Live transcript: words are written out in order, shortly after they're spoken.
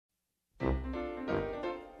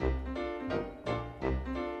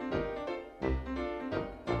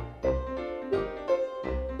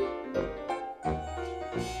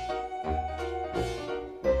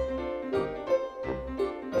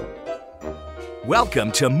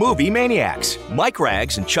Welcome to Movie Maniacs. Mike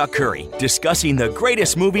Rags and Chuck Curry discussing the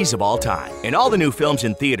greatest movies of all time and all the new films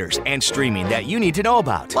in theaters and streaming that you need to know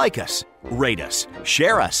about. Like us, rate us,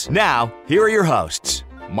 share us. Now, here are your hosts,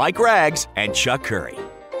 Mike Rags and Chuck Curry.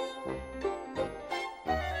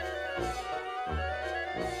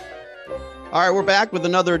 All right, we're back with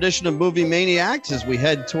another edition of Movie Maniacs as we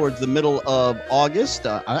head towards the middle of August.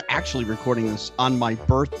 I'm actually recording this on my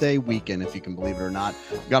birthday weekend, if you can believe it or not.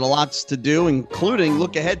 We've got a lot to do, including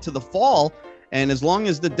look ahead to the fall. And as long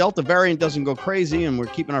as the Delta variant doesn't go crazy, and we're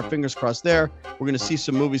keeping our fingers crossed there, we're going to see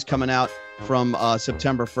some movies coming out from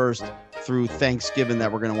September 1st through Thanksgiving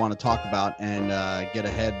that we're going to want to talk about and get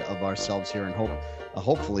ahead of ourselves here and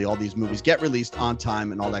hopefully all these movies get released on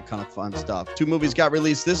time and all that kind of fun stuff. 2 movies got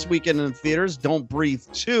released this weekend in the theaters. Don't Breathe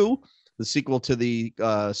 2, the sequel to the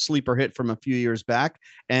sleeper hit from a few years back,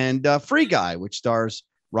 and Free Guy, which stars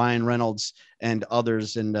Ryan Reynolds and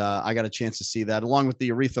others. And I got a chance to see that, along with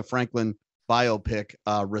the Aretha Franklin biopic,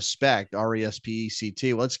 Respect,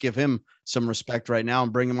 R-E-S-P-E-C-T. Let's give him some respect right now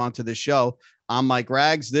and bring him onto the show. I'm Mike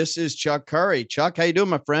Rags. This is Chuck Curry. Chuck, how you doing,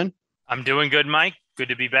 my friend? I'm doing good, Mike. Good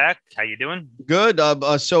to be back. How you doing? Good.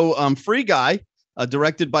 So Free Guy,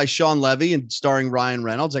 directed by Sean Levy and starring Ryan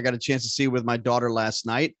Reynolds. I got a chance to see it with my daughter last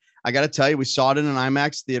night. I got to tell you, we saw it in an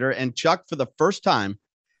IMAX theater. And Chuck, for the first time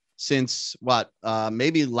since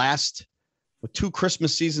maybe last 2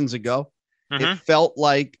 Christmas seasons ago, it felt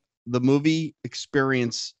like the movie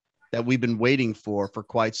experience that we've been waiting for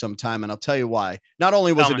quite some time. And I'll tell you why. Not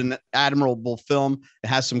only was it an admirable film, it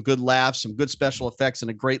has some good laughs, some good special effects, and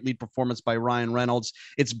a great lead performance by Ryan Reynolds.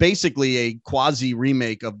 It's basically a quasi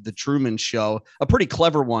remake of The Truman Show, a pretty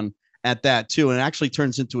clever one at that too. And it actually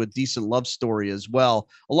turns into a decent love story as well,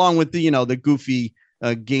 along with the goofy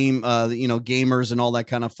gamers and all that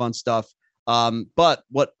kind of fun stuff. But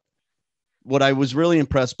what I was really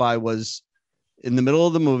impressed by was, in the middle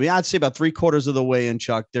of the movie, I'd say about 3/4 of the way in,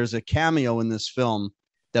 Chuck, there's a cameo in this film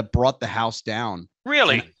that brought the house down.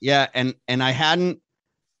 Really? And I hadn't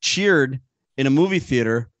cheered in a movie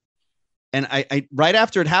theater. And I right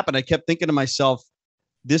after it happened, I kept thinking to myself,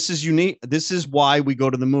 this is unique. This is why we go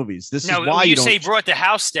to the movies. This is why you say brought the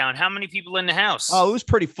house down. How many people in the house? Oh, it was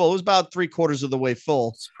pretty full. It was about 3/4 of the way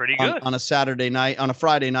full. It's pretty good. On a Saturday night, on a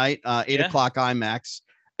Friday night, 8 o'clock IMAX.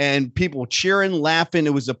 And people cheering, laughing.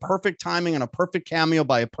 It was a perfect timing and a perfect cameo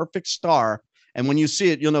by a perfect star. And when you see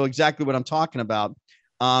it, you'll know exactly what I'm talking about.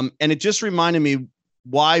 And it just reminded me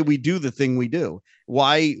why we do the thing we do,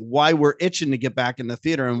 why we're itching to get back in the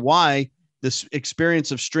theater, and why this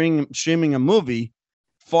experience of streaming a movie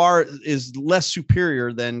far is less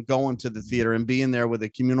superior than going to the theater and being there with a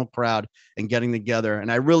communal crowd and getting together.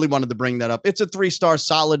 And I really wanted to bring that up. It's a 3-star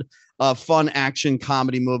solid, fun action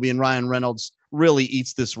comedy movie, and Ryan Reynolds really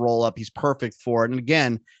eats this role up. He's perfect for it. And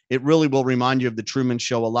again, it really will remind you of The Truman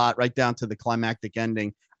Show a lot, right down to the climactic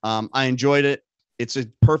ending. I enjoyed it. It's a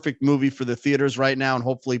perfect movie for the theaters right now, and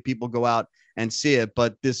hopefully people go out and see it.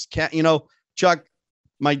 But this Chuck,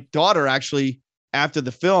 my daughter actually, after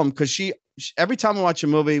the film, because she every time we watch a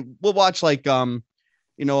movie, we'll watch like a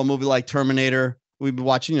movie like Terminator. We've been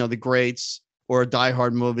watching, The Greats or a Die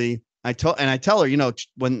Hard movie. I tell her,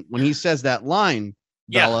 when he says that line,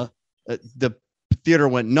 Bella, the theater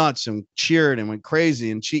went nuts and cheered and went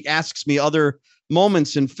crazy. And she asks me other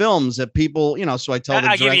moments in films that people, so I tell her.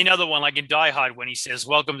 I'll give you another one, like in Die Hard when he says,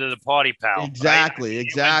 "Welcome to the party, pal." Exactly. Right?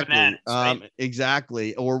 Exactly. Bananas,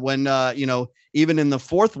 exactly. Or when, even in the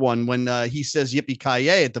 4th one, when he says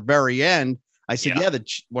yippee-ki-yay at the very end, I said,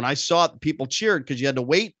 when I saw it, people cheered because you had to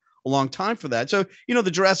wait a long time for that. So,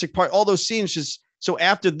 the Jurassic Park, all those scenes so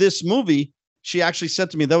after this movie, she actually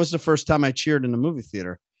said to me, that was the first time I cheered in the movie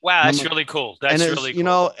theater. Wow, that's really cool. That's really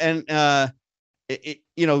cool.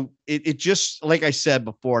 It just, like I said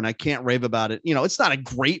before, and I can't rave about it. It's not a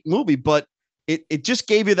great movie, but it just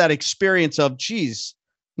gave you that experience of, geez,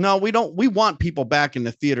 no, we want people back in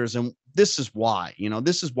the theaters. And this is why,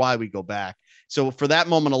 this is why we go back. So for that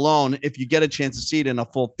moment alone, if you get a chance to see it in a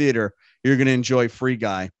full theater, you're going to enjoy Free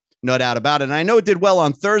Guy. No doubt about it. And I know it did well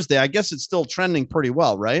on Thursday. I guess it's still trending pretty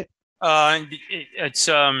well, right? It's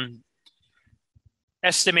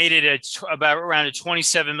estimated at about around a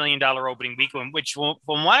 $27 million opening weekend, which, from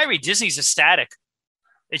what I read, Disney's ecstatic.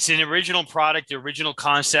 It's an original product, the original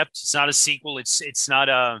concept. It's not a sequel. It's not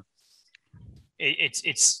a.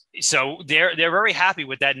 It's so they're very happy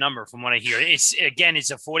with that number, from what I hear. It's a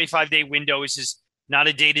 45-day window. This is not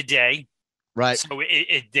a day-to-day. Right. So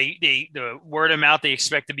the word of mouth, they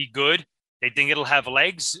expect to be good. They think it'll have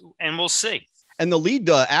legs, and we'll see. And the lead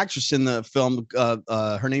actress in the film,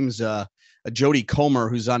 her name is Jodie Comer,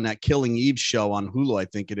 who's on that Killing Eve show on Hulu, I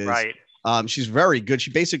think it is. Right. She's very good.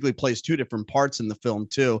 She basically plays two different parts in the film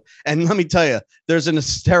too. And let me tell you, there's an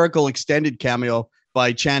hysterical extended cameo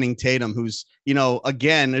by Channing Tatum, who's,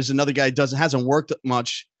 again, there's another guy who hasn't worked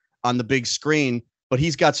much on the big screen, but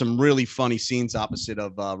he's got some really funny scenes opposite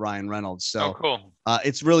of Ryan Reynolds. So cool.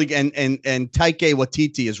 It's really, and Taika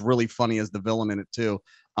Waititi is really funny as the villain in it too.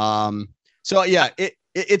 So yeah,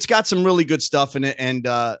 it's got some really good stuff in it, and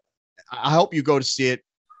I hope you go to see it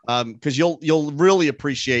because you'll really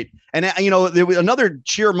appreciate. And there was another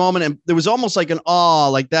cheer moment, and there was almost like an awe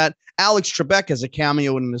like that. Alex Trebek has a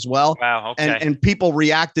cameo in it as well. Wow. Okay. And people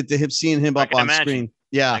reacted to him seeing him up on screen.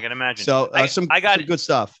 Yeah, I can imagine. So some good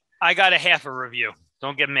stuff. I got a half a review.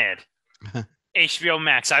 Don't get mad. HBO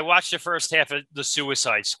Max. I watched the first half of The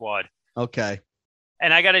Suicide Squad. Okay.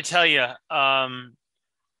 And I got to tell you,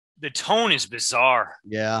 the tone is bizarre.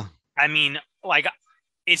 Yeah. I mean, like,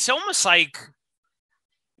 it's almost like,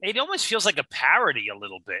 it almost feels like a parody a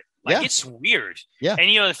little bit. Like, it's weird. Yeah. And,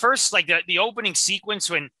 the first, like, the opening sequence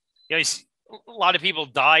when, a lot of people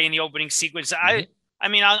die in the opening sequence. Mm-hmm. I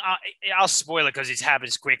mean, I'll spoil it because it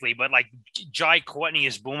happens quickly, but like Jai Courtney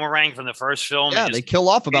is Boomerang from the first film. Yeah, they kill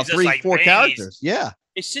off about 3-4 characters. Yeah.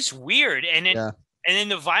 It's just weird. And then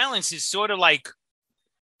the violence is sort of like,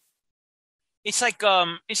 it's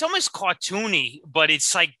almost cartoony, but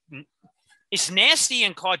it's like, it's nasty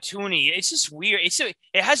and cartoony. It's just weird. It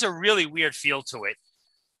has a really weird feel to it.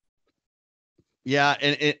 Yeah.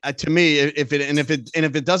 And to me, if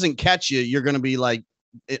it doesn't catch you, you're going to be like,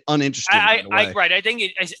 uninterested. Right. I think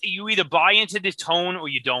you either buy into the tone or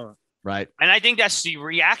you don't. Right. And I think that's the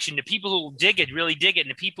reaction. The people who dig it really dig it, and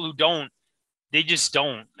the people who don't, they just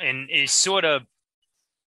don't. And it's sort of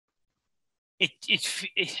it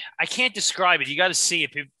I can't describe it. You got to see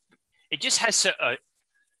it. It just has a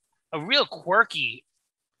real quirky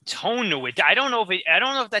tone to it. I don't know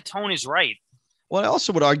if that tone is right. What I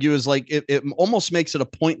also would argue is like it almost makes it a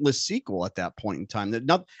pointless sequel at that point in time.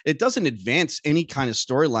 It doesn't advance any kind of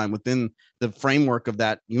storyline within the framework of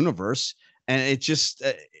that universe, and it's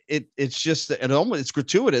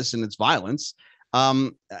gratuitous in its violence.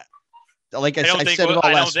 Like I said it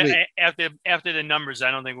all last week. After the numbers,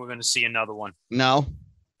 I don't think we're going to see another one. No,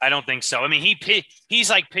 I don't think so. I mean, he's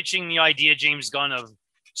like pitching the idea, James Gunn, of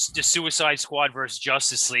the Suicide Squad versus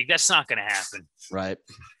Justice League. That's not going to happen. Right.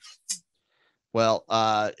 Well,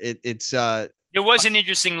 it's there was an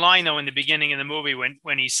interesting line though in the beginning of the movie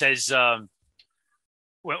when he says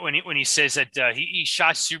when he says that he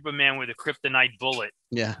shot Superman with a kryptonite bullet.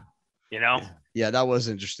 Yeah. Yeah, that was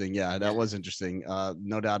interesting. Yeah, that was interesting.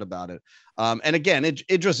 No doubt about it. And again,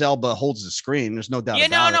 Idris Elba holds the screen. There's no doubt. Yeah,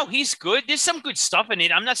 no, he's good. There's some good stuff in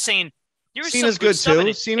it. I'm not saying there is some good stuff in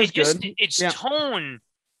it. Cena's good. Its tone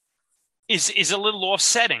is a little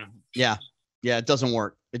offsetting. Yeah. Yeah, it doesn't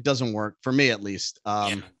work. It doesn't work for me, at least. All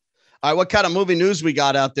right, what kind of movie news we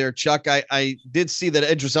got out there, Chuck? I did see that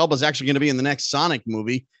Idris Elba is actually going to be in the next Sonic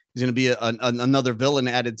movie. He's going to be another villain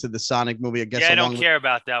added to the Sonic movie, I guess. Yeah, I don't care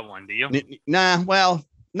about that one. Do you? Nah, well,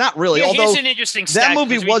 not really. Although here's an interesting that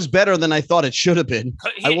movie was better than I thought it should have been.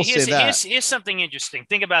 I will say that. Here's something interesting.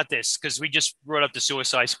 Think about this, because we just brought up the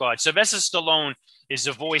Suicide Squad. Sylvester Stallone is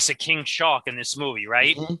the voice of King Shark in this movie,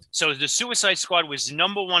 right? Mm-hmm. So the Suicide Squad was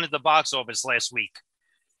 #1 at the box office last week.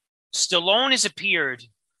 Stallone has appeared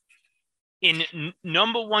in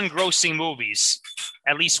 #1 grossing movies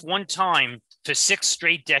at least one time for 6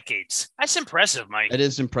 straight decades. That's impressive, Mike. It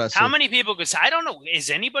is impressive. How many people could say? I don't know. Is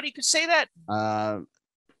anybody could say that?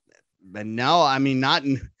 But no, I mean,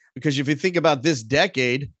 because if you think about this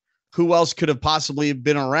decade, who else could have possibly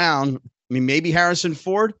been around? I mean, maybe Harrison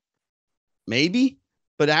Ford, maybe,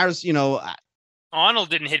 but Arnold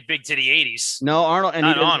didn't hit big to the 80s. No, Arnold, and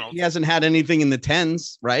Arnold. He hasn't had anything in the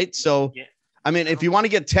 10s, right? So, yeah. I mean, if you want to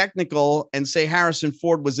get technical and say Harrison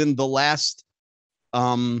Ford was in the last,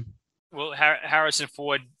 well, Harrison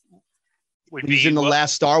Ford he's in the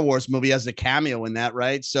last Star Wars movie as a cameo in that,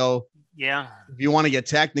 right? So, yeah, if you want to get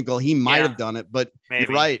technical, he might have done it, but maybe.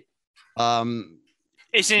 You're right.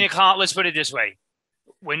 It's in a let's put it this way: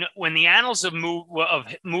 when the annals of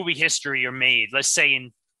movie history are made, let's say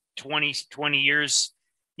in 20 years,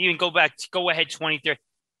 you can go ahead 20, 30.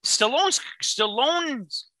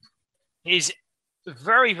 Stallone is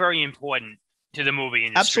very, very important to the movie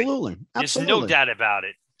industry. Absolutely. There's no doubt about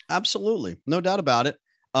it. Absolutely. No doubt about it.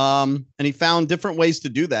 And he found different ways to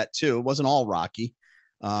do that too. It wasn't all Rocky.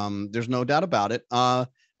 There's no doubt about it. By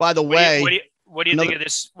the way, what do you think of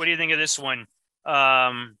this? What do you think of this one?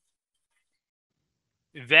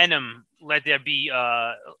 Venom, Let There Be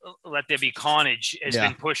Carnage has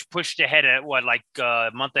been pushed ahead at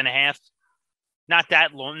a month and a half. Not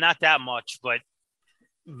that long, not that much, but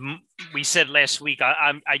we said last week,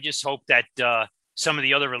 I just hope that some of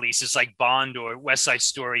the other releases like Bond or West Side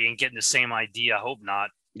Story ain't getting the same idea. I hope not.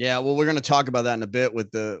 Yeah, well, we're going to talk about that in a bit with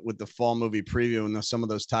the fall movie preview and some of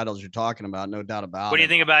those titles you're talking about, no doubt about it. What do you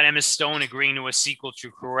think about Emma Stone agreeing to a sequel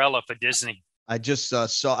to Cruella for Disney? I just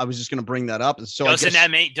saw. I was just going to bring that up. So doesn't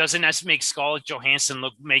that make Scarlett Johansson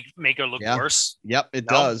make her look worse? Yep, it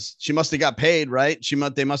does. She must have got paid, right?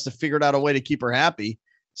 They must have figured out a way to keep her happy.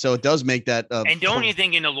 So it does make that. And don't you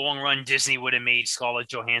think in the long run Disney would have made Scarlett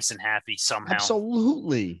Johansson happy somehow?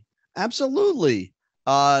 Absolutely.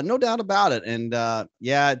 No doubt about it. And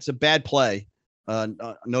yeah, it's a bad play.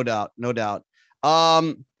 No doubt.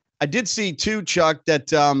 I did see too, Chuck,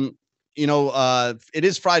 that it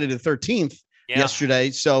is Friday the 13th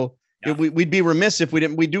yesterday. So we'd be remiss if we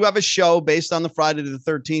didn't. We do have a show based on the Friday the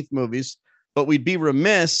 13th movies, but we'd be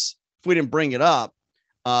remiss if we didn't bring it up.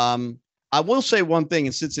 I will say one thing,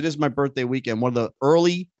 and since it is my birthday weekend, one of the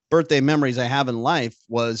early birthday memories I have in life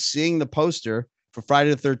was seeing the poster for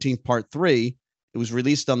Friday the 13th Part 3. It was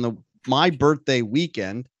released on my birthday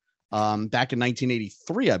weekend back in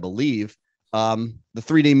 1983, I believe. The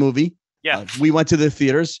 3D movie. Yeah. We went to the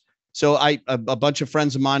theaters. So a bunch of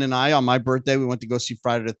friends of mine and I, on my birthday, we went to go see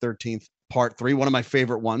Friday the 13th Part 3, one of my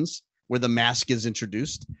favorite ones, where the mask is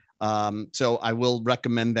introduced. So I will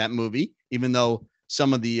recommend that movie, even though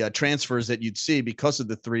some of the transfers that you'd see because of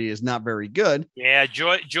the 3 is not very good. Yeah,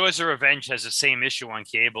 Jaws of Revenge has the same issue on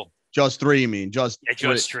cable. Jaws 3, you mean? Jaws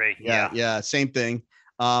 3. Yeah, same thing.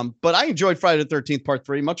 But I enjoyed Friday the 13th Part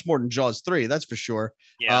 3 much more than Jaws 3, that's for sure.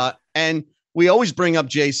 Yeah. And we always bring up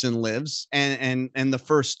Jason Lives and the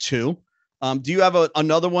first 2. Do you have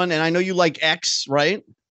another one? And I know you like X, right?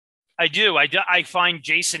 I do. I find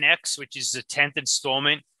Jason X, which is the 10th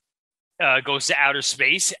installment, goes to outer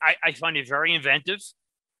space. I find it very inventive.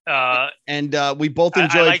 And we both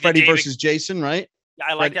enjoyed like Freddy versus Jason, right?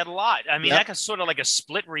 I like that a lot. I mean, that was sort of like a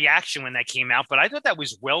split reaction when that came out, but I thought that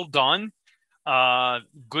was well done.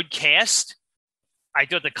 Good cast. I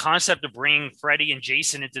thought the concept of bringing Freddy and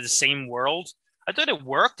Jason into the same world, I thought it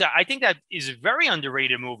worked. I think that is a very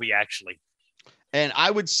underrated movie, actually. And I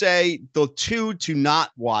would say the 2 to not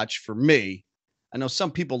watch for me. I know some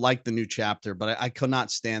people like the new chapter, but I could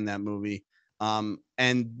not stand that movie. And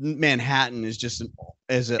Manhattan is just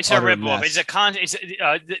it's a ripoff. It's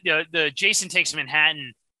the Jason Takes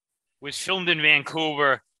Manhattan was filmed in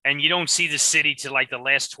Vancouver, and you don't see the city to like the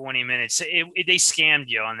last 20 minutes. They scammed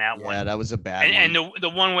you on that one. Yeah, that was a bad one. And the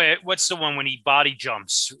one what's the one when he body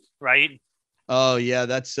jumps, right? Oh yeah,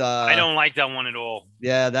 that's I don't like that one at all.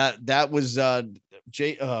 Yeah, that was that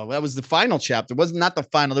was the final chapter. Wasn't not the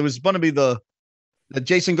final. There was going to be the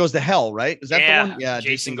Jason Goes to Hell, right? Is that the one? Yeah,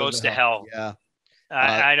 Jason Goes to Hell. Yeah.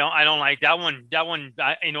 I don't like that one. That one,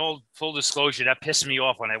 in all full disclosure, that pissed me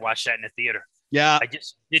off when I watched that in the theater. Yeah. I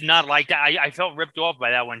just did not like that. I felt ripped off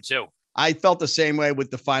by that one too. I felt the same way with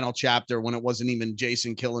the final chapter when it wasn't even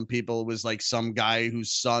Jason killing people. It was like some guy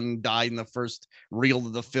whose son died in the first reel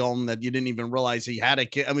of the film that you didn't even realize he had a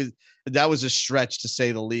kid. I mean, that was a stretch to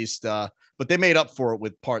say the least. But they made up for it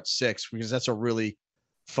with Part 6 because that's a really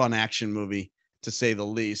fun action movie, to say the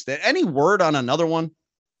least. Any word on another one?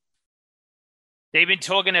 They've been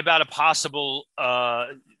talking about a possible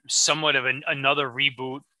somewhat of another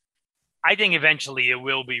reboot. I think eventually it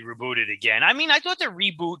will be rebooted again. I mean, I thought the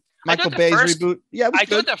reboot, Michael Bay's reboot, yeah, I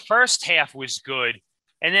thought the first half was good,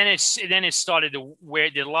 and then it started to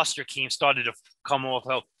where the luster started to come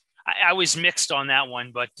off. I was mixed on that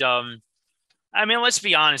one, but I mean, let's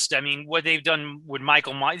be honest. I mean, what they've done with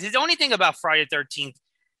Michael Myers, the only thing about Friday the 13th,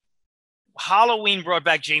 Halloween brought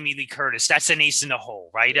back Jamie Lee Curtis. That's an ace in the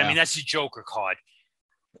hole, right? Yeah. I mean, that's a Joker card.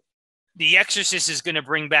 The Exorcist is going to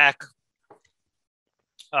bring back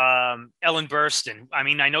Ellen Burstyn. I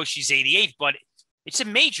mean, I know she's 88, but it's a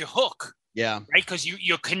major hook. Yeah. Right? Because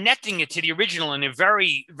you're connecting it to the original in a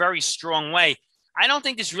very, very strong way. I don't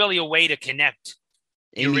think there's really a way to connect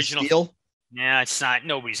the original. Steele? Yeah, it's not.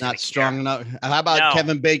 Nobody's not strong enough. How about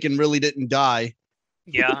Kevin Bacon really didn't die?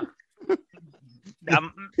 Yeah. I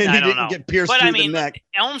don't know. Get pierced through the neck.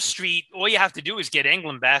 Elm Street, all you have to do is get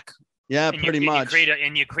Englund back. Yeah, pretty much.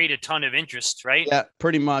 You create a ton of interest, right? Yeah,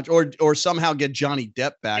 pretty much. Or somehow get Johnny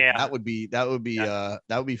Depp back. Yeah. That would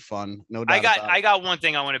be fun. No doubt. I got one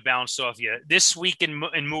thing I want to bounce off you. This week in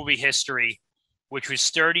movie history, which was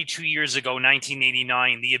 32 years ago,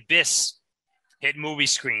 1989, The Abyss hit movie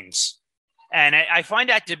screens. And I find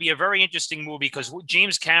that to be a very interesting movie because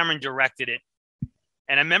James Cameron directed it.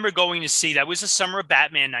 And I remember going to see, that was the summer of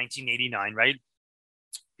Batman, 1989, right?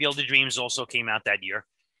 Field of Dreams also came out that year.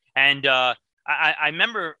 And I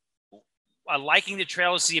remember liking the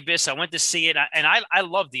trailers to The Abyss. I went to see it, and I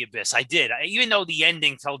loved The Abyss. I did, even though the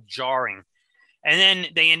ending felt jarring. And then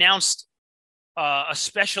they announced a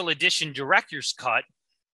special edition director's cut.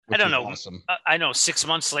 I don't know. Awesome. I know 6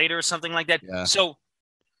 months later or something like that. Yeah. So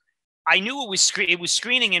I knew it was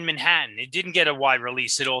screening in Manhattan. It didn't get a wide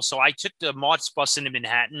release at all. So I took the March bus into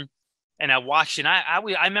Manhattan and I watched it. And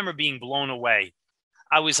I remember being blown away.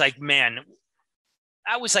 I was like, man,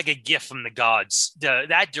 that was like a gift from the gods,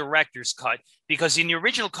 that director's cut, because in the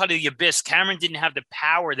original cut of The Abyss, Cameron didn't have the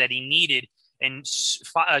power that he needed. And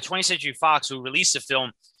 20th Century Fox, who released the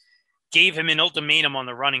film, gave him an ultimatum on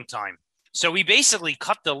the running time. So he basically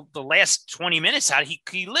cut the last 20 minutes out.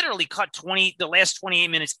 He literally cut the last 28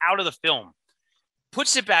 minutes out of the film,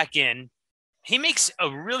 puts it back in. He makes a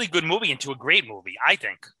really good movie into a great movie, I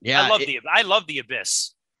think. Yeah, I love The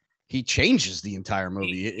Abyss. He changes the entire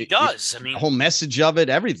movie. He does. I mean, the whole message of it,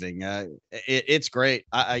 everything. It's great.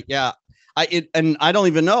 And I don't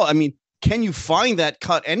even know. I mean, can you find that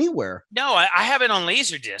cut anywhere? No, I have it on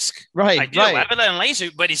Laserdisc. Right. I do. Right. I have it on Laser,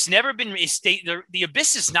 but it's never been. The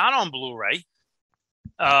Abyss is not on Blu-ray.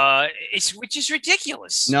 Which is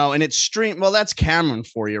ridiculous. No, and it's streamed. Well, that's Cameron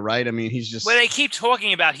for you, right? I mean, he's just. Well, they keep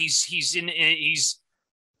talking about he's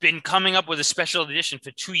been coming up with a special edition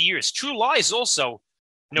for 2 years. True Lies also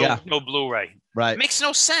no Blu-ray. Right. It makes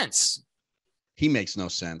no sense. He makes no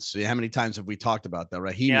sense. How many times have we talked about that,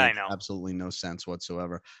 right? He makes absolutely no sense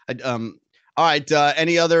whatsoever. All right.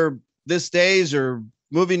 Any other this days or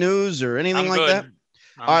movie news or anything like that?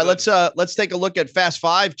 All right, let's take a look at Fast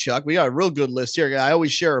Five, Chuck. We got a real good list here. I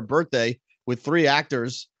always share a birthday with 3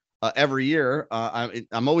 actors every year.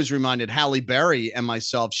 I'm always reminded Halle Berry and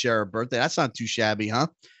myself share a birthday. That's not too shabby, huh?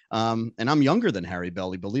 And I'm younger than Harry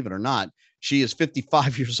Belly, believe it or not. She is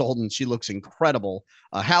 55 years old and she looks incredible.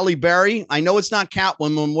 Halle Berry, I know it's not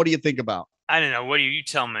Catwoman. What do you think about? I don't know. What do you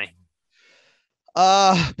tell me?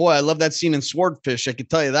 Boy, I love that scene in Swordfish. I can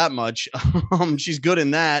tell you that much. She's good in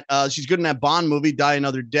that. She's good in that Bond movie, Die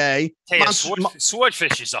Another Day.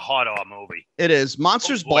 Swordfish is a hot R movie. It is.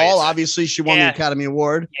 Monsters Ball. Obviously, she won the Academy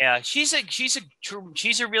Award. Yeah, she's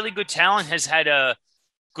a really good talent. Has had a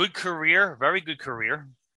good career, very good career.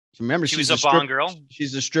 Remember, she was a Bond girl.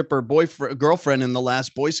 She's a stripper girlfriend in The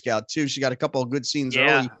Last Boy Scout too. She got a couple of good scenes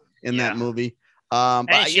early in that movie.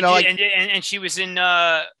 But she was in.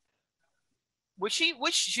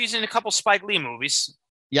 She's in a couple Spike Lee movies.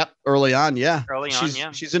 Yep, early on, yeah.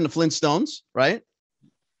 She's in the Flintstones, right?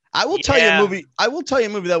 I will tell you a movie. I will tell you a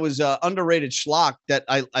movie that was underrated schlock that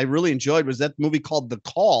I really enjoyed was that movie called The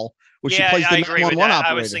Call, where she plays the 911 operator.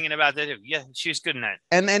 I was thinking about that. Yeah, she was good in that.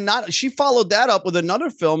 And then she followed that up with another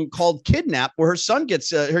film called Kidnap, where her son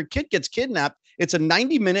her kid gets kidnapped. It's a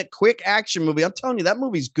 90-minute quick action movie. I'm telling you, that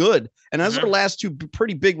movie's good. And those are her last 2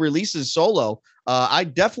 pretty big releases solo. I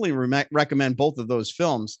definitely recommend both of those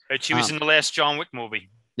films. But she was in the last John Wick movie.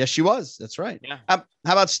 Yes, she was. That's right. Yeah. How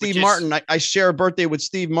about Steve Martin? I share a birthday with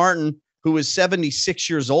Steve Martin, who is 76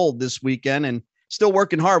 years old this weekend and still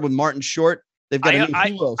working hard with Martin Short. They've got a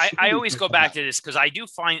new hero. I always go back to this because I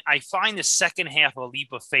find the second half of Leap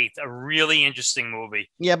of Faith a really interesting movie.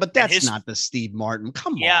 Yeah, but that's not the Steve Martin.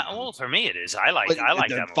 Come on. Yeah, well, for me it is. I like that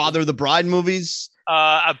movie. Father of the Bride movies.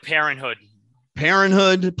 Parenthood.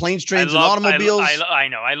 Planes, Trains, and Automobiles. I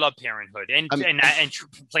know. I love Parenthood, and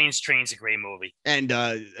Planes, Trains, a great movie. And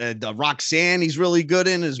Roxanne, he's really good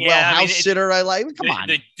in as well. House Sitter, I like. Come on.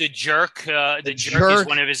 The Jerk. The Jerk is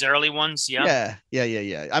one of his early ones. Yeah.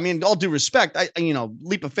 Yeah. I mean, all due respect,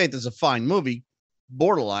 Leap of Faith is a fine movie.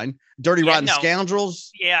 Borderline. Dirty Rotten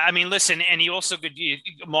Scoundrels. Yeah, I mean, listen, and he also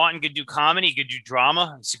Martin could do comedy, he could do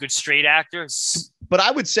drama. He's a good straight actor. But I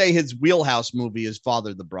would say his wheelhouse movie is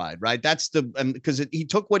Father of the Bride, right? That's because he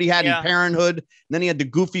took what he had in Parenthood, and then he had the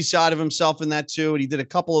goofy side of himself in that too, and he did a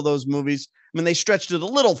couple of those movies. I mean, they stretched it a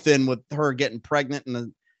little thin with her getting pregnant in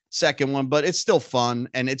the second one, but it's still fun,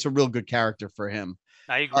 and it's a real good character for him.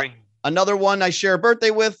 I agree. Another one I share a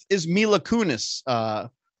birthday with is Mila Kunis,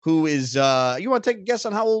 who is you want to take a guess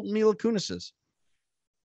on how old Mila Kunis is?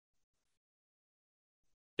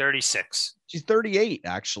 36. She's 38,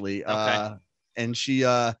 actually. Okay. And she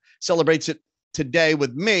celebrates it today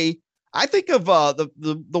with me. I think of the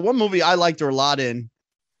one movie I liked her a lot in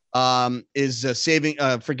is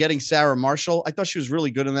Forgetting Sarah Marshall. I thought she was really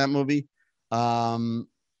good in that movie. And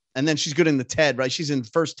then she's good in the Ted, right? She's in the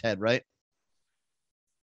first Ted, right?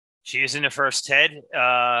 She is in the first Ted.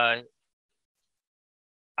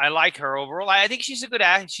 I like her overall. I think she's a good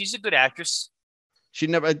actress. She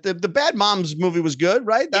never the Bad Moms movie was good,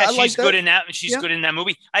 right? Yeah, she's good in that. She's good in that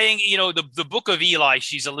movie. I think the Book of Eli.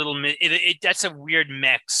 She's a little that's a weird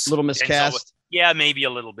mix. Little miscast. Yeah, maybe a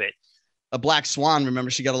little bit. a Black Swan.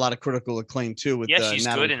 Remember, she got a lot of critical acclaim too. With she's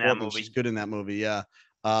Natalie good in Portman. that movie. She's good in that movie. Yeah.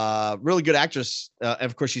 Really good actress.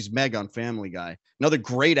 Of course, she's Meg on Family Guy. Another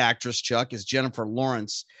great actress, Chuck, is Jennifer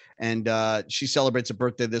Lawrence, and she celebrates a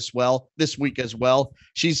birthday this week as well.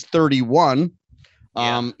 She's 31.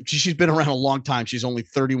 She's been around a long time. She's only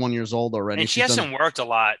 31 years old already. And she hasn't worked a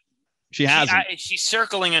lot. She's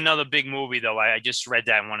circling another big movie though. I just read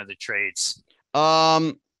that in one of the trades.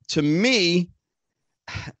 To me,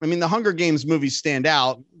 I mean, the Hunger Games movies stand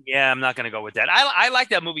out. Yeah, I'm not going to go with that. I like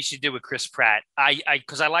that movie she did with Chris Pratt.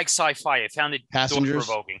 Because I like sci-fi. I found it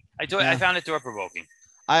thought-provoking. I found it thought-provoking.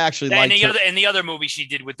 I actually like the other movie she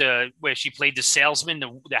did with where she played the salesman,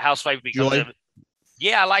 the housewife becomes a,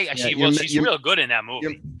 yeah, I like. She's real good in that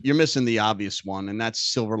movie. You're missing the obvious one, and that's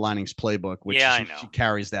Silver Linings Playbook, which she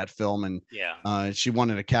carries that film, and she won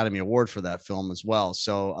an Academy Award for that film as well.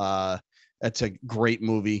 So that's a great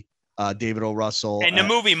movie. David O. Russell and the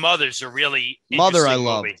movie Mother's a really Mother. I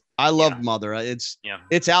love. Movie. I love Mother. It's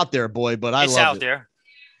out there, boy, but I love it. It's out there.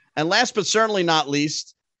 And last but certainly not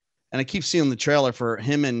least, and I keep seeing the trailer for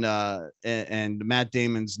him and Matt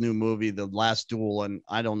Damon's new movie, The Last Duel. And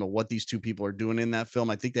I don't know what these two people are doing in that film.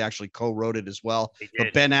 I think they actually co-wrote it as well.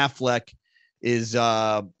 But Ben Affleck is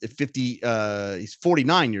 50. He's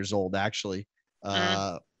 49 years old, actually.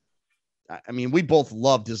 I mean, we both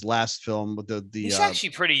loved his last film with the. He's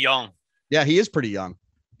actually pretty young. Yeah, he is pretty young.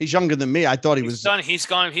 He's younger than me. I thought he's done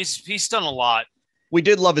a lot. We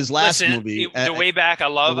did love his last movie. The Way Back. I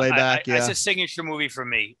love. The Way Back. It's a signature movie for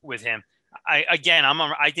me with him. I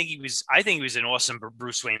think he was an awesome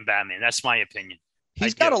Bruce Wayne Batman. That's my opinion.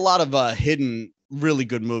 He's got a lot of hidden, really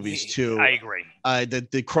good movies too. I agree.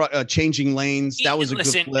 The Changing Lanes. That was a good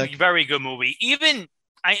flick. Very good movie.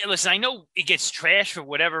 I know it gets trashed for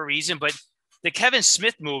whatever reason, but the Kevin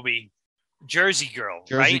Smith movie, Jersey Girl,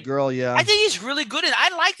 yeah. I think he's really good.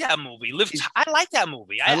 I like that movie. I like that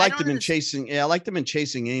movie. I liked him in Chasing. Yeah, I liked him in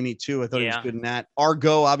Chasing Amy too. I thought he was good in that.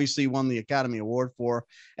 Argo obviously won the Academy Award for.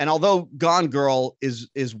 And although Gone Girl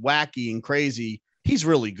is wacky and crazy, he's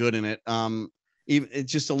really good in it.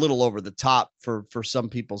 It's just a little over the top for some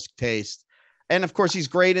people's taste. And of course, he's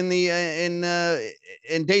great in in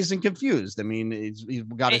Dazed and Confused. I mean, he's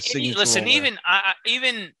got his signature. Listen,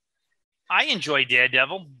 I enjoy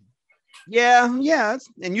Daredevil. Yeah,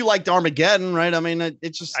 and you liked Armageddon, right? I mean,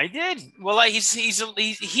 it's just I did. Well, he's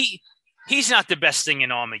not the best thing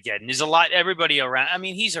in Armageddon. There's a lot everybody around. I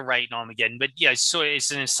mean, he's a right in Armageddon, but yeah, so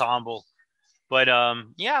it's an ensemble. But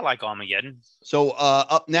I like Armageddon. So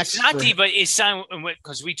up next, it's not deep, but it's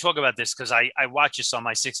because we talk about this because I watch this on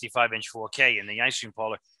my 65-inch 4K in the ice cream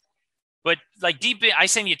parlor. But like I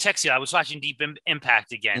sent you a text. I was watching Deep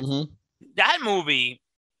Impact again. Mm-hmm. That movie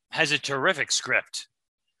has a terrific script.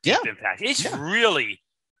 Deep Impact. It's really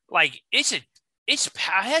like it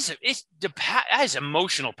has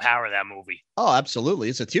emotional power. That movie. Oh, absolutely!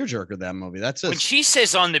 It's a tearjerker. That movie. That's when she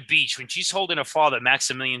says on the beach when she's holding her father,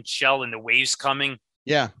 Maximilian Schell, and the waves coming.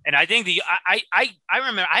 Yeah, and I think I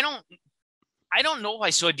remember. I don't know if I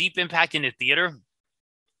saw Deep Impact in the theater.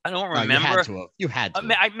 I don't remember. You had to.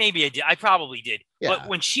 Maybe I did. I probably did. Yeah. But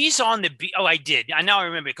when she's on the beach, I did. I now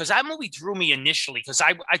remember because that movie drew me initially because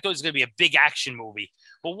I thought it was going to be a big action movie.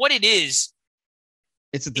 But what it is,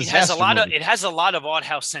 it's a disaster movie. It has a lot of art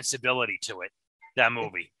house sensibility to it. That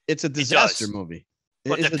movie. It's a disaster movie.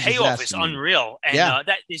 But the payoff is unreal. And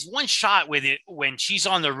that there's one shot with it when she's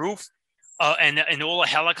on the roof, and all the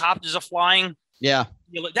helicopters are flying. Yeah,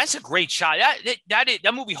 that's a great shot.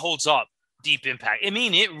 That movie holds up. Deep Impact. I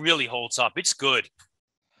mean, it really holds up. It's good.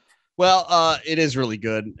 Well, it is really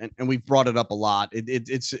good, and we've brought it up a lot.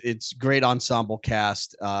 It's great ensemble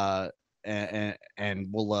cast, and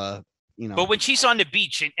we'll But when she's on the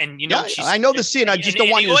beach, and I know the scene. I just don't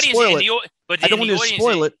want you to spoil it. But I don't want you to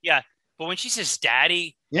spoil it. Yeah, but when she says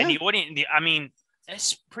 "Daddy," and the audience, I mean,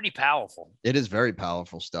 that's pretty powerful. It is very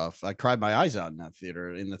powerful stuff. I cried my eyes out in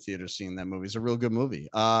the theater seeing that movie. It's a real good movie.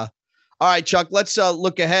 All right, Chuck. Let's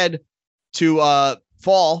look ahead to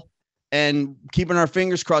fall and keeping our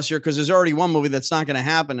fingers crossed here because there's already one movie that's not going to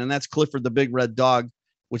happen, and that's Clifford the Big Red Dog,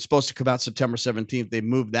 which is supposed to come out September 17th. They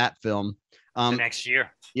moved that film next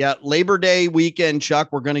year. Yeah, Labor Day weekend, Chuck.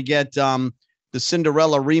 We're going to get the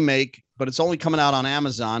Cinderella remake, but it's only coming out on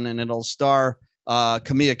Amazon, and it'll star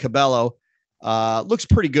Camilla Cabello. Looks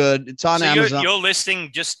pretty good. It's on Amazon. You're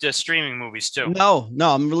listing just streaming movies too? No,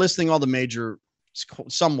 I'm listing all the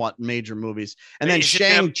somewhat major movies, and then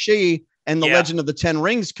Shang-Chi and the Legend of the Ten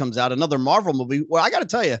Rings comes out, another Marvel movie. Well, I got to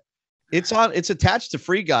tell you, it's attached to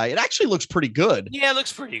Free Guy. It actually looks pretty good. Yeah, it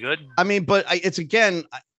looks pretty good. I mean, but it's again,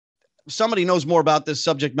 somebody knows more about this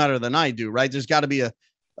subject matter than I do, right? There's got to be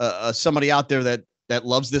a somebody out there that that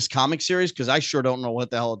loves this comic series? Because I sure don't know what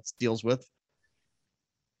the hell it deals with.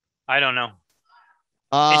 I don't know.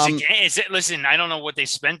 Listen, I don't know what they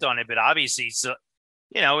spent on it, but obviously,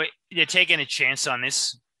 they're taking a chance on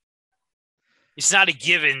this. It's not a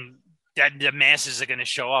given that the masses are going to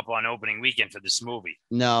show up on opening weekend for this movie.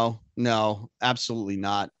 No, absolutely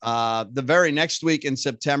not. The very next week in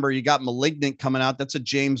September, you got Malignant coming out. That's a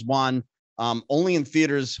James Wan, only in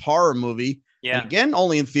theaters horror movie. Yeah. And again,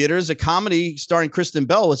 only in theaters, a comedy starring Kristen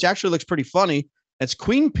Bell, which actually looks pretty funny. It's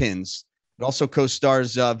Queen Pins. It also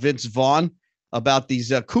co-stars Vince Vaughn about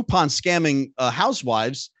these coupon scamming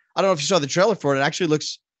housewives. I don't know if you saw the trailer for it. It actually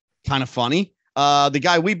looks kind of funny. The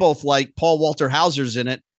guy we both like, Paul Walter Hauser's in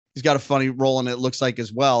it. He's got a funny role in it, looks like,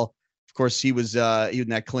 as well. Of course, he was in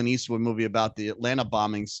that Clint Eastwood movie about the Atlanta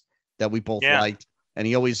bombings that we both liked. And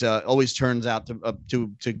he always turns out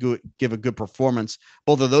to give a good performance.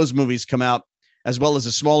 Both of those movies come out, as well as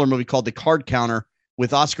a smaller movie called The Card Counter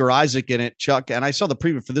with Oscar Isaac in it, Chuck. And I saw the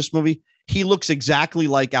preview for this movie. He looks exactly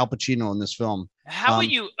like Al Pacino in this film. How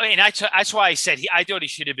would you? And that's why I said I thought he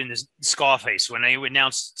should have been the Scarface when they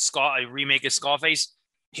announced a remake of Scarface.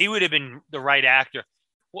 He would have been the right actor.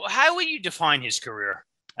 Well, how would you define his career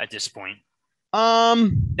at this point?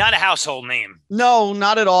 Not a household name. No,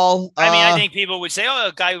 not at all. I think people would say, "Oh,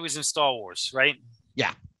 a guy who was in Star Wars," right?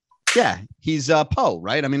 Yeah. He's Poe,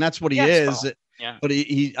 right? I mean, that's what he is. Yeah. But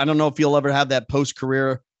he I don't know if he'll ever have that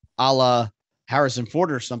post-career a la Harrison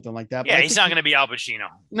Ford or something like that. Yeah, he's not going to be Al Pacino.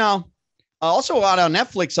 No. Also out on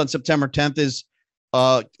Netflix on September 10th is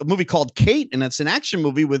a movie called Kate, and it's an action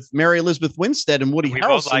movie with Mary Elizabeth Winstead and Woody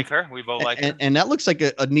Harrelson. We both like her. And that looks like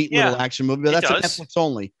a neat little action movie, but that's on Netflix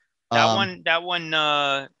only. That one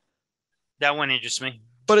interests me.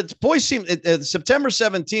 But it's September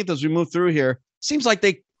 17th, as we move through here, seems like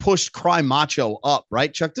they pushed Cry Macho up,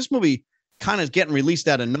 right, Chuck? This movie kind of getting released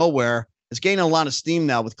out of nowhere. It's gaining a lot of steam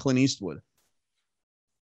now with Clint Eastwood.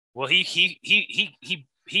 Well, he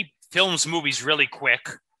films movies really quick.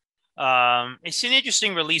 It's an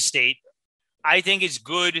interesting release date. I think it's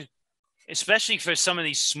good, especially for some of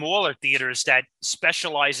these smaller theaters that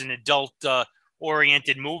specialize in adult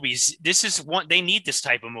oriented movies. This is one they need this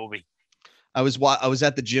type of movie. I was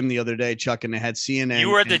at the gym the other day, Chuck, and they had CNN. You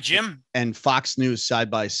were at the gym and Fox News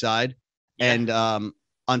side by side, and on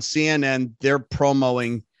CNN they're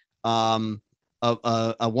promoting a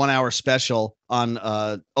 1 hour special on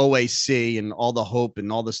OAC and all the hope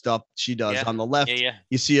and all the stuff she does. On the left,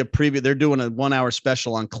 you see a preview. They're doing a 1 hour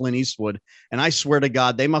special on Clint Eastwood. And I swear to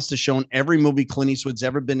God, they must have shown every movie Clint Eastwood's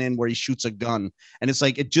ever been in where he shoots a gun. And it's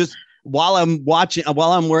like, while I'm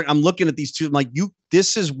looking at these two, I'm like,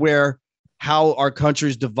 this is how our country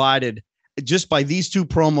is divided just by these two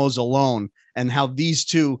promos alone, and how these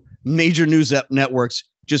two major news networks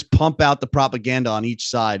just pump out the propaganda on each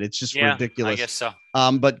side. It's just ridiculous. I guess so.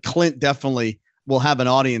 But Clint definitely will have an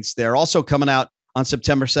audience there. Also coming out on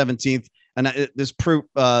September 17th, and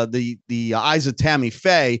the Eyes of Tammy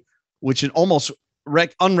Faye, which is almost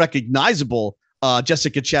unrecognizable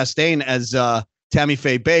Jessica Chastain as Tammy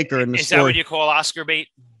Faye Baker in the story. Is that what you call Oscar bait?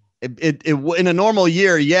 It in a normal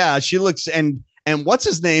year, yeah, she looks and what's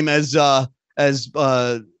his name as Jim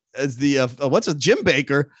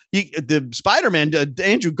Baker, the Spider-Man,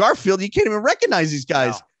 Andrew Garfield. You can't even recognize these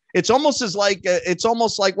guys. No. It's almost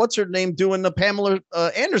like what's her name doing the Pamela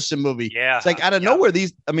Anderson movie. Yeah, it's like out of nowhere.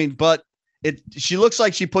 She looks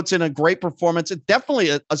like she puts in a great performance. It's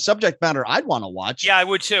definitely a subject matter I'd want to watch. Yeah, I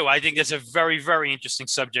would too. I think that's a very, very interesting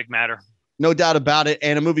subject matter. No doubt about it.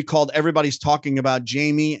 And a movie called Everybody's Talking About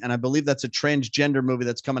Jamie, and I believe that's a transgender movie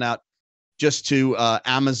that's coming out just to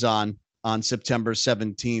Amazon on September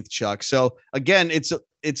 17th, Chuck. So again, it's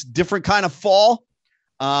different kind of fall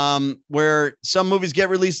where some movies get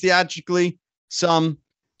released theatrically, some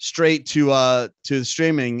straight to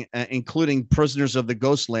streaming, including Prisoners of the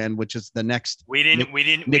Ghostland, which is the next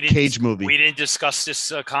Nick Cage movie. We didn't discuss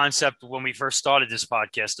this concept when we first started this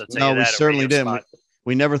podcast. I'll tell you that. No, we certainly didn't.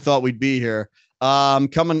 We never thought we'd be here.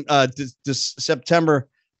 Coming this September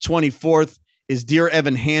 24th is Dear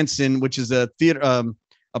Evan Hansen, which is a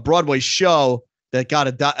Broadway show that got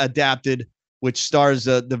adapted, which stars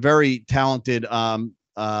the very talented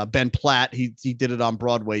Ben Platt. He did it on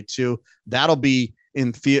Broadway too. That'll be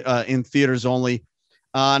in theaters only.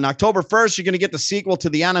 On October 1st, you're going to get the sequel to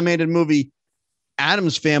the animated movie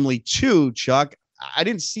Addams Family 2, Chuck. I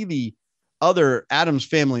didn't see the other Addams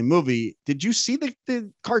Family movie. Did you see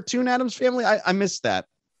the cartoon Addams Family? I missed that.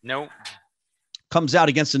 No. Comes out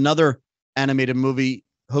against another animated movie,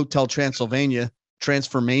 Hotel Transformania,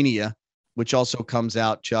 which also comes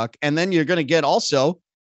out, Chuck. And then you're going to get also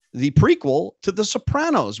the prequel to The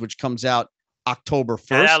Sopranos, which comes out October 1st.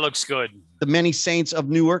 Yeah, that looks good. The Many Saints of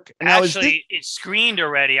Newark. Now, actually, it's screened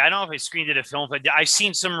already. I don't know if it screened at a film, but I've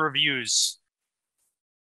seen some reviews.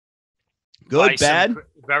 Good, bad?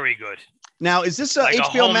 Very good. Now, is this like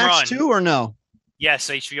HBO Max too or no? Yes,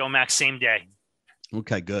 HBO Max, same day.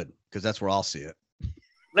 Okay, good, because that's where I'll see it.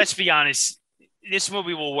 Let's be honest. This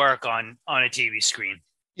movie will work on a TV screen.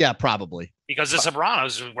 Yeah, probably. Because The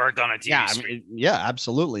Sopranos worked on a TV screen. Yeah,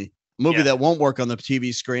 absolutely. Movie that won't work on the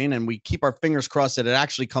TV screen, and we keep our fingers crossed that it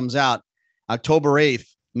actually comes out October 8th.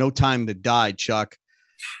 No Time to Die, Chuck.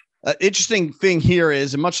 Interesting thing here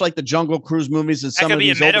is, and much like the Jungle Cruise movies and some of these,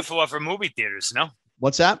 that could be a metaphor for movie theaters. No,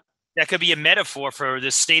 what's that? That could be a metaphor for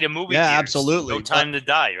the state of movie theaters. Yeah, absolutely. No Time to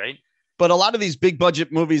Die, right? But a lot of these big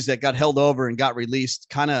budget movies that got held over and got released,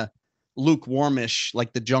 kind of lukewarmish,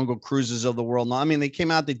 like the Jungle Cruises of the world. I mean, they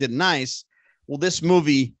came out, they did nice. Will this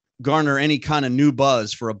movie garner any kind of new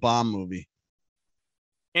buzz for a bomb movie?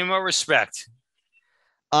 In what respect?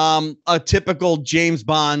 A typical James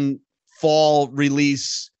Bond fall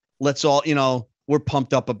release. Let's all, we're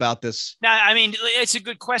pumped up about this. Now, I mean, it's a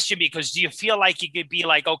good question, because do you feel like it could be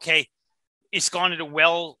like, okay, it's gone to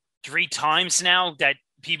well 3 times now that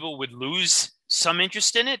people would lose some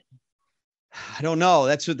interest in it? I don't know.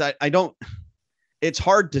 That's what I don't. It's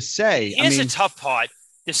hard to say. Here's the tough part.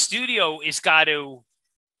 The studio is got to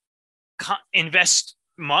invest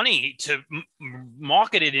money to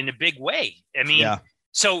market it in a big way. I mean,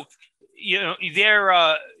 so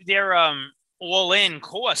their all-in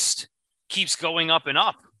cost keeps going up and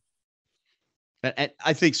up. And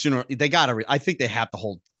I think sooner they got to. I think they have to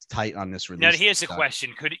hold tight on this release. Now, here's the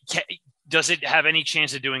question: does it have any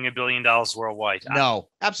chance of doing $1 billion worldwide? No,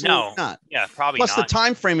 absolutely not. Yeah, probably Plus, not. the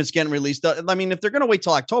time frame it's getting released. I mean, if they're going to wait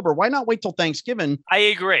till October, why not wait till Thanksgiving? I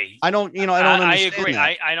agree. I don't understand. I agree.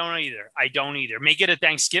 That. I don't either. Make it a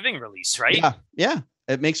Thanksgiving release, right? Yeah.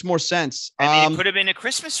 It makes more sense. I mean, it could have been a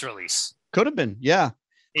Christmas release. Could have been, yeah.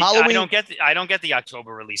 Halloween. I don't get the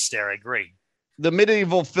October release there. I agree. The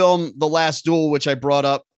medieval film, The Last Duel, which I brought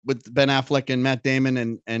up with Ben Affleck and Matt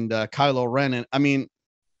Damon and Kylo Ren, and I mean,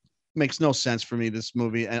 makes no sense for me, this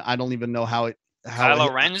movie, and I don't even know how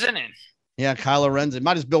Kylo Ren's in it. Yeah, Kylo Ren's. It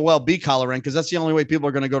might as well be Kylo Ren, because that's the only way people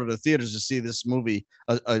are going to go to the theaters to see this movie,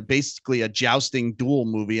 basically a jousting duel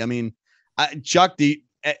movie. I mean, Chuck,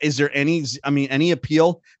 is there any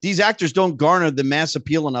appeal? These actors don't garner the mass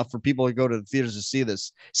appeal enough for people to go to the theaters to see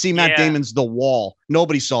this. See Matt Damon's The Wall.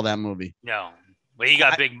 Nobody saw that movie. No, but he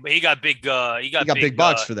got big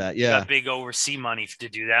bucks for that. Yeah, he got big overseas money to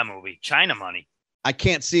do that movie, China money. I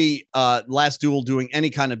can't see Last Duel doing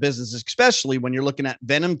any kind of business, especially when you're looking at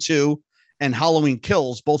Venom 2 and Halloween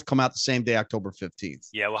Kills both come out the same day, October 15th.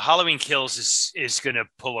 Yeah, well, Halloween Kills is going to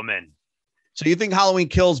pull them in. So you think Halloween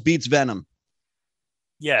Kills beats Venom?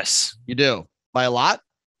 Yes. You do? By a lot?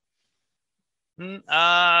 It's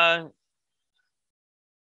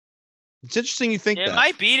interesting you think that. It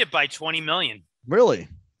might beat it by 20 million. Really?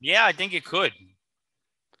 Yeah, I think it could.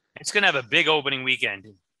 It's going to have a big opening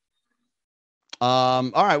weekend.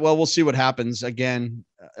 All right. Well, we'll see what happens. Again.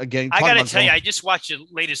 I got to tell you, I just watched the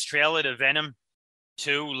latest trailer to Venom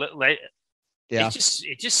 2. Yeah.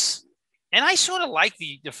 It just, and I sort of like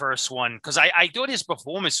the first one, because I thought his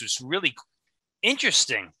performance was really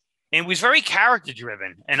interesting and was very character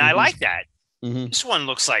driven, and I like that. Mm-hmm. This one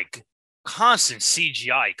looks like constant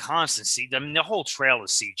CGI, I mean, the whole trailer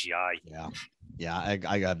is CGI. Yeah,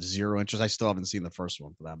 I got zero interest. I still haven't seen the first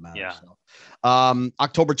one, for that matter. Yeah. So.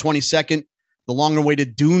 October 22nd, the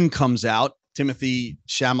long-awaited Dune comes out. Timothy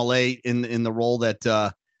Chalamet in the role that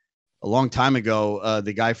a long time ago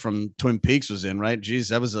the guy from Twin Peaks was in, right? Jeez,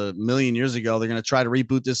 that was a million years ago. They're going to try to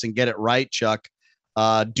reboot this and get it right, Chuck.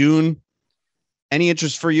 Dune. Any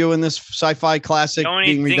interest for you in this sci-fi classic? The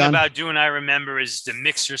only thing about Dune I remember is the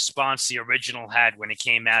mixed response the original had when it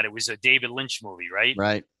came out. It was a David Lynch movie, right?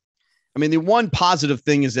 Right. I mean, the one positive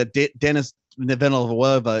thing is that Denis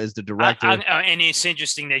Villeneuve is the director. And it's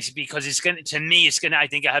interesting because it's going to, I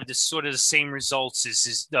think I have sort of the same results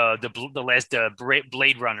as the last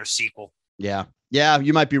Blade Runner sequel. Yeah. Yeah,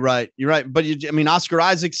 you might be right. You're right. But Oscar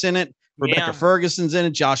Isaac's in it. Rebecca Ferguson's in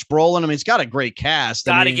it. Josh Brolin. I mean, it's got a great cast.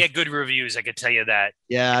 Got to get good reviews. I could tell you that.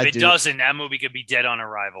 Yeah. If it doesn't, that movie could be dead on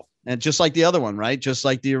arrival. And just like the other one, right? Just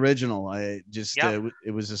like the original. It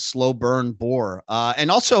was a slow burn bore.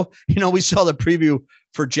 And also, we saw the preview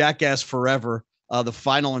for Jackass Forever, the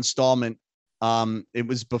final installment. It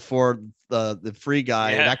was before the Free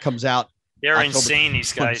Guy. Yeah. That comes out. They're insane,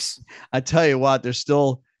 these guys. I tell you what, they're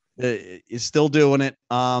still doing it.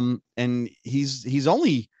 And he's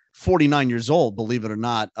only 49 years old, believe it or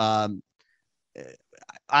not.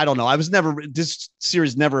 I don't know. This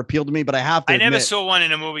series never appealed to me, but I have to. I never saw one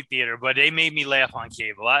in a movie theater, but they made me laugh on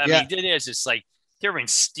cable. I mean, it is. It's like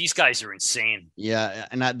these guys are insane. Yeah,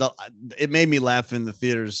 and it made me laugh in the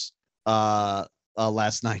theaters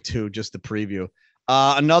last night too. Just the preview.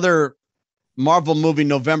 Another Marvel movie,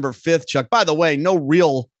 November 5th. Chuck. By the way, no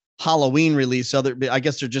real Halloween release. I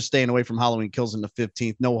guess they're just staying away from Halloween Kills on the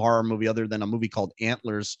 15th. No horror movie other than a movie called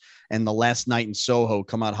Antlers and The Last Night in Soho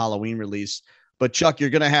come out Halloween release. But Chuck,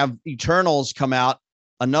 you're going to have Eternals come out,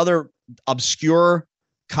 another obscure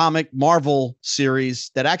comic Marvel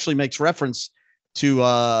series that actually makes reference to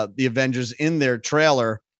the Avengers in their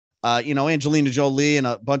trailer. Angelina Jolie and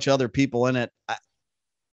a bunch of other people in it.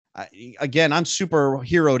 Again, I'm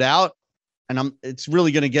superheroed out, and it's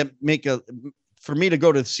really going to for me to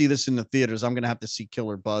go to see this in the theaters. I'm going to have to see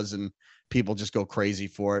Killer Buzz, and people just go crazy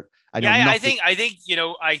for it. I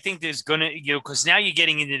think there's gonna, because now you're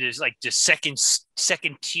getting into this like the second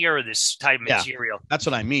tier of this type of material. That's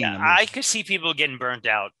what I mean. Yeah, I could see people getting burnt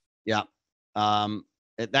out. Yeah.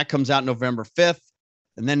 That comes out November 5th,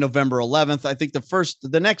 and then November 11th. I think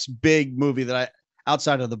the next big movie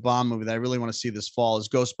outside of the Bond movie that I really want to see this fall is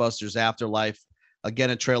Ghostbusters Afterlife.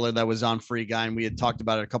 Again, a trailer that was on Free Guy, and we had talked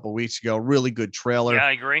about it a couple of weeks ago. Really good trailer. Yeah,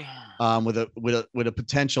 I agree. With a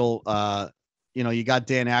potential, you got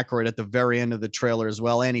Dan Aykroyd at the very end of the trailer as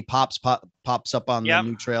well. And he pops up on the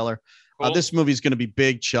new trailer. Cool. This movie is going to be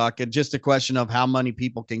big, Chuck. And just a question of how many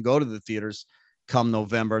people can go to the theaters come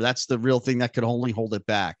November. That's the real thing that could only hold it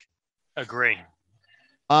back. Agree.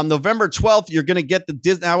 November 12th, you're going to get the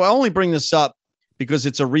Disney. Now, I only bring this up because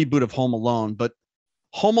it's a reboot of Home Alone, but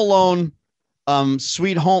Home Alone, Home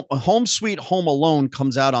Sweet Home Alone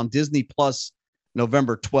comes out on Disney Plus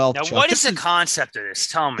November 12th. Now, what is the concept of this?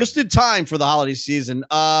 Tell me. Just in time for the holiday season.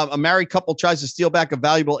 A married couple tries to steal back a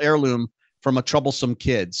valuable heirloom from a troublesome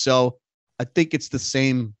kid. So I think it's the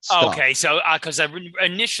same stuff. Okay, so because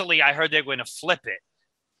initially I heard they were going to flip it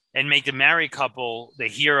and make the married couple the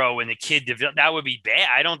hero and the kid that would be bad.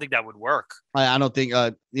 I don't think that would work. I don't think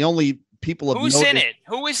the only people who's in it.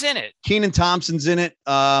 Who is in it? Kenan Thompson's in it.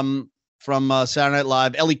 From Saturday Night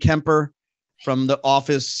Live, Ellie Kemper from The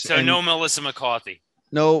Office. So no Melissa McCarthy.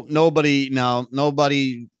 Nobody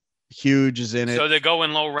huge is in it. So they're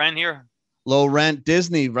going low rent here. Low rent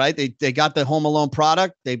Disney, right? They got the Home Alone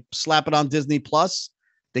product. They slap it on Disney Plus.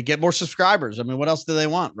 They get more subscribers. I mean, what else do they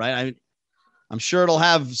want, right? I'm sure it'll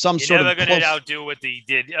have some sort of. You're never going to outdo what they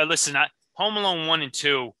did. Listen, Home Alone 1 and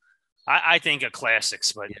 2, I think are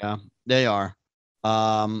classics, but yeah, they are.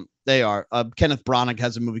 They are. Kenneth Branagh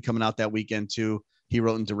has a movie coming out that weekend too. He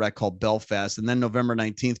wrote and directed called Belfast. And then November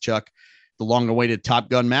 19th, Chuck, the long-awaited Top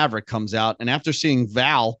Gun Maverick comes out. And after seeing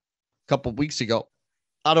Val a couple of weeks ago,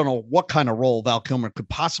 I don't know what kind of role Val Kilmer could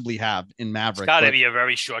possibly have in Maverick. It's got to be a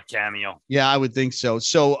very short cameo. Yeah, I would think so.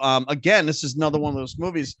 So again, this is another one of those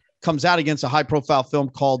movies comes out against a high-profile film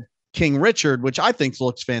called King Richard, which I think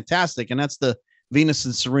looks fantastic. And that's the Venus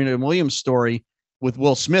and Serena Williams story with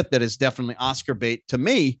Will Smith that is definitely Oscar bait. To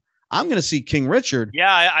me, I'm going to see King Richard.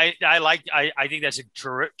 Yeah, I think that's a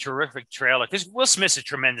terrific trailer because Will Smith's a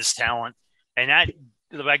tremendous talent. And that,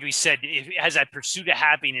 like we said, it has that pursuit of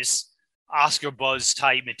happiness, Oscar buzz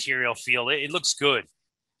type material feel. It looks good.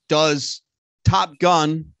 Does Top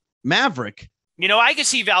Gun Maverick? I could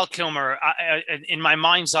see Val Kilmer in my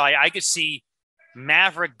mind's eye. I could see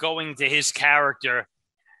Maverick going to his character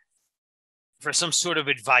for some sort of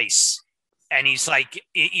advice. And he's like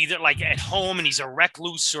either like at home and he's a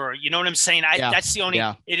recluse or, you know what I'm saying? That's the only,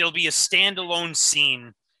 it'll be a standalone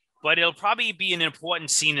scene, but it'll probably be an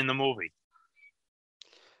important scene in the movie.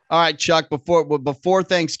 All right, Chuck, before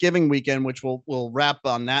Thanksgiving weekend, which we'll wrap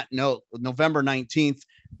on that note, November 19th,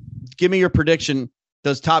 give me your prediction.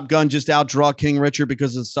 Does Top Gun just outdraw King Richard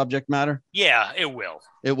because of the subject matter? Yeah, it will.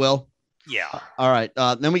 It will? Yeah. All right.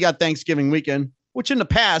 Then we got Thanksgiving weekend, which in the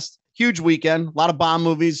past, huge weekend, a lot of Bond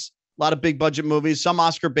movies, a lot of big budget movies. Some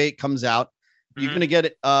Oscar bait comes out. Mm-hmm. You're going to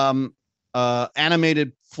get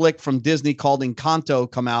animated flick from Disney called Encanto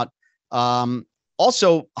come out.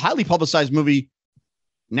 Also, highly publicized movie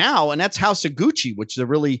now, and that's House of Gucci, which they're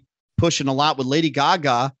really pushing a lot with Lady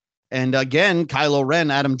Gaga. And again, Kylo Ren,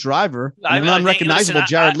 Adam Driver, and an unrecognizable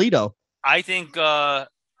Jared Leto. I think a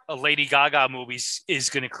Lady Gaga movie is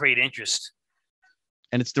going to create interest.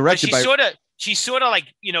 And it's directed by... She's sort of like,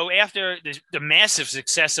 after the massive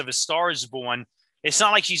success of A Star Is Born, it's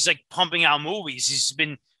not like she's like pumping out movies. She's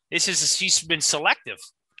been selective.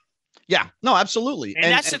 Yeah, no, absolutely.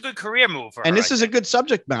 And that's a good career move for her. And this is a good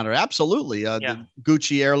subject matter. Absolutely. The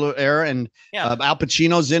Gucci era and Al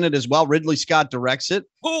Pacino's in it as well. Ridley Scott directs it.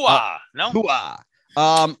 Hooah. Hooah.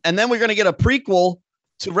 And then we're going to get a prequel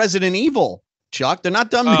to Resident Evil Chuck. They're not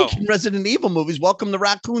done making Resident Evil movies. Welcome to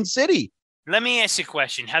Raccoon City. Let me ask you a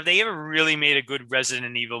question. Have they ever really made a good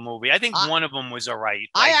Resident Evil movie? I think one of them was all right.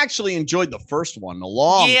 I actually enjoyed the first one a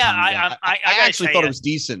long time ago. I actually thought it was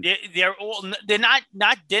decent. They're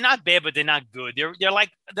not bad, but they're not good. They're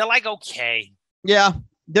like okay. Yeah,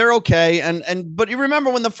 they're okay. But you remember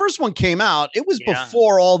when the first one came out, it was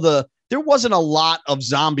before there wasn't a lot of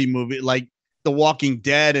zombie movie like The Walking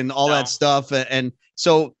Dead and all that stuff. And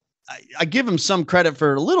so I give him some credit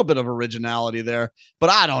for a little bit of originality there, but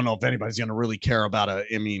I don't know if anybody's going to really care about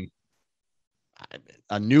a new.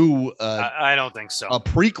 I don't think so. A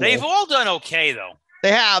prequel. They've all done okay though.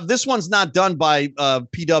 They have. This one's not done by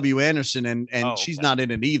P.W. Anderson, and she's not in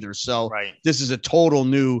it either. So this is a total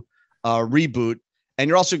new reboot. And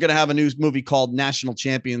you're also going to have a new movie called National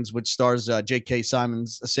Champions, which stars J.K.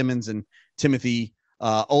 Simmons and Timothy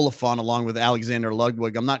Oliphant, along with Alexander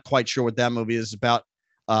Ludwig. I'm not quite sure what that movie is about.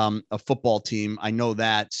 A football team. I know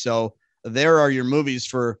that. So there are your movies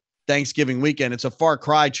for Thanksgiving weekend. It's a far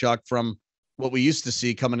cry, Chuck, from what we used to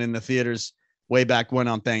see coming in the theaters way back when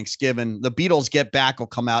on Thanksgiving. The Beatles Get Back will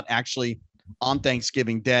come out actually on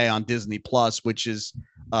Thanksgiving Day on Disney Plus, which is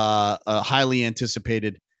a highly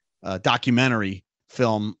anticipated documentary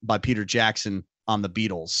film by Peter Jackson on the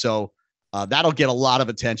Beatles. So that'll get a lot of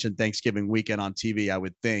attention Thanksgiving weekend on TV, I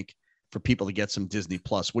would think, for people to get some Disney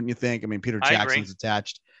Plus. Wouldn't you think? I mean, Peter Jackson's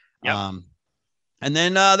attached. Yep. And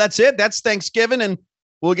then that's it. That's Thanksgiving. And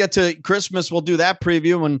we'll get to Christmas. We'll do that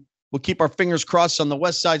preview, and we'll keep our fingers crossed on the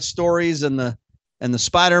West Side Stories and the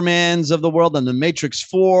Spider-Mans of the world and the Matrix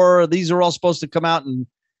 4. These are all supposed to come out.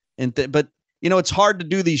 But you know, it's hard to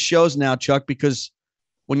do these shows now, Chuck, because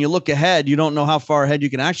when you look ahead, you don't know how far ahead you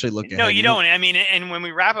can actually look ahead. No, you don't. I mean, and when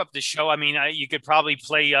we wrap up the show, I mean, you could probably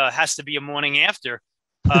play Has to Be a Morning After.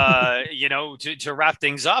 To wrap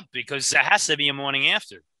things up, because it has to be a morning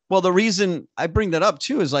after. Well, the reason I bring that up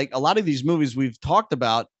too is like a lot of these movies we've talked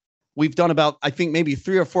about, we've done about, I think maybe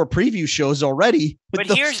 3 or 4 preview shows already with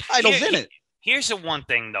those titles in it. Here's the one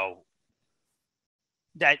thing though,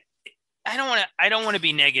 that I don't want to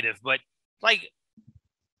be negative, but like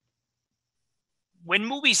when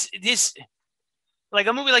movies, like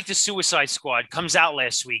a movie like The Suicide Squad comes out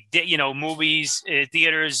last week, movies,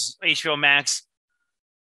 theaters, HBO Max.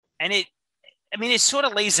 And it sort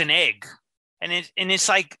of lays an egg, and it's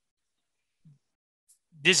like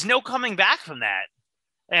there's no coming back from that.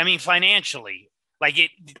 I mean, financially, like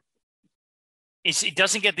it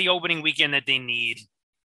doesn't get the opening weekend that they need,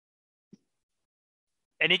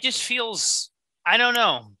 and it just feels, I don't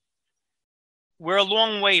know. We're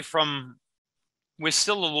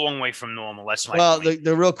still a long way from normal. That's my point.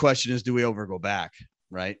 The real question is, do we ever go back?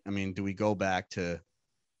 Right? I mean, do we go back to?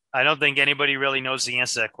 I don't think anybody really knows the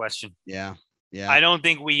answer to that question. Yeah. I don't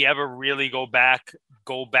think we ever really go back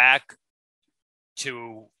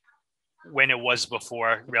to when it was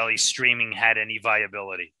before really streaming had any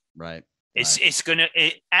viability. Right.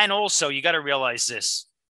 And also you got to realize this.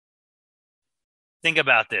 Think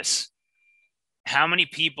about this. How many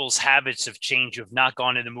people's habits have changed who have not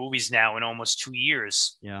gone to the movies now in almost 2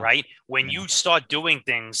 years? Yeah. Right. When you start doing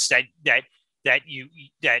things that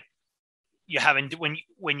you haven't,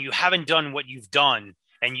 when you haven't done what you've done,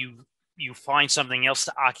 and you find something else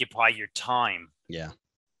to occupy your time. Yeah.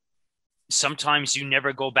 Sometimes you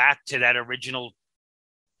never go back to that original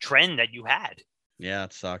trend that you had. Yeah,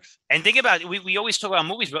 it sucks. And think about, we always talk about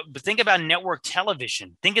movies, but think about network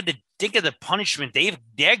television. Think of the punishment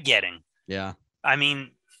they're getting. Yeah. I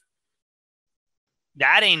mean,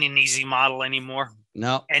 that ain't an easy model anymore.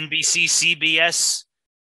 No. NBC, CBS,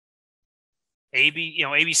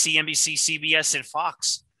 ABC, NBC, CBS, and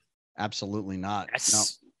Fox. Absolutely not.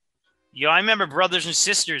 I remember Brothers and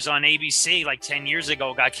Sisters on ABC like 10 years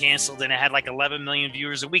ago got canceled, and it had like 11 million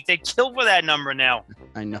viewers a week. They'd kill for that number now.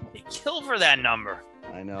 I know. They kill for that number.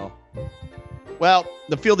 I know. Well,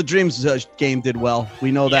 the Field of Dreams game did well.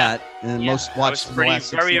 We know that. And most watched the last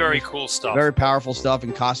 6 very, very cool stuff. Very powerful stuff,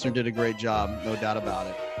 and Costner did a great job. No doubt about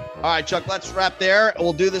it. All right, Chuck, let's wrap there.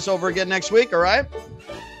 We'll do this over again next week, all right?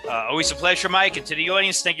 Always a pleasure, Mike. And to the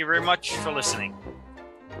audience, thank you very much for listening.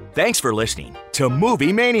 Thanks for listening to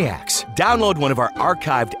Movie Maniacs. Download one of our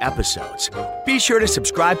archived episodes. Be sure to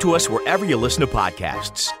subscribe to us wherever you listen to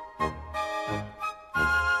podcasts.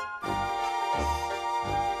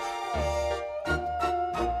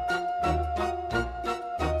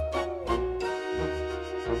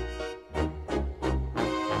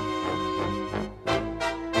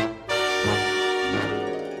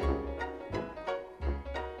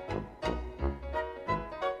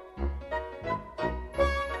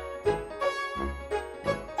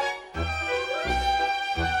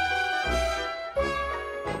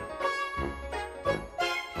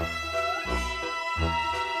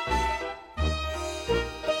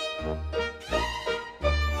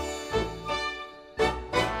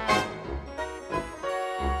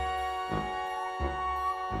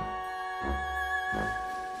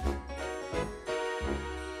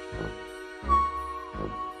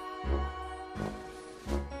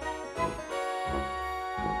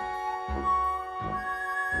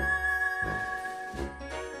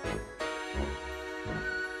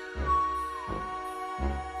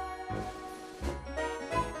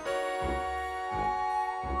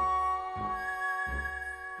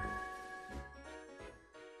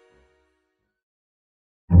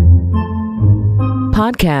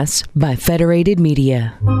 Podcasts by Federated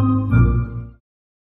Media.